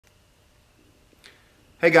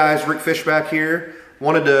Hey guys, Rick Fishback here.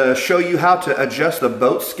 Wanted to show you how to adjust the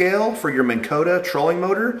boat scale for your MInnkota trolling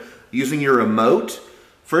motor using your remote.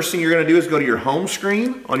 First thing you're going to do is go to your home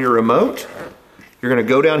screen on your remote. You're going to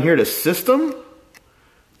go down here to System.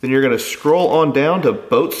 Then you're going to scroll on down to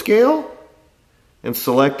Boat Scale and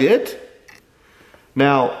select it.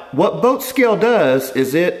 Now, what boat scale does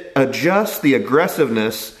is it adjusts the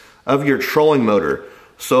aggressiveness of your trolling motor.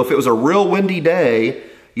 So if it was a real windy day,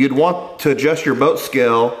 you'd want to adjust your boat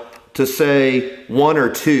scale to say 1 or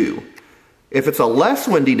 2. If it's a less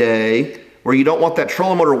windy day where you don't want that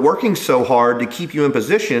trolling motor working so hard to keep you in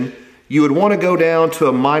position, you would want to go down to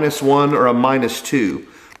a -1 or a -2.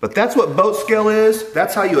 But that's what boat scale is.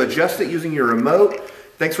 That's how you adjust it using your remote.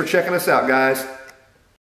 Thanks for checking us out, guys.